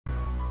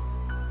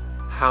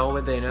How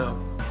would they know?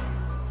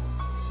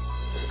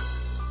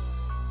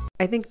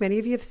 I think many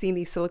of you have seen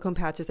these silicone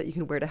patches that you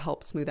can wear to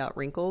help smooth out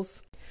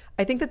wrinkles.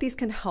 I think that these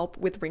can help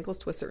with wrinkles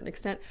to a certain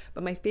extent,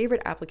 but my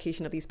favorite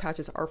application of these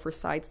patches are for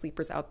side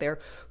sleepers out there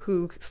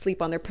who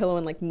sleep on their pillow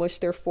and like mush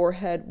their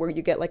forehead, where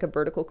you get like a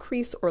vertical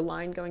crease or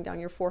line going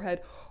down your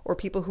forehead, or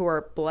people who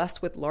are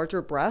blessed with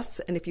larger breasts.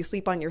 And if you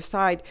sleep on your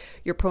side,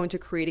 you're prone to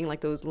creating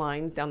like those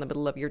lines down the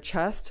middle of your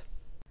chest.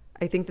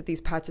 I think that these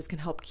patches can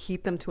help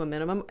keep them to a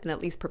minimum and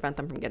at least prevent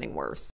them from getting worse.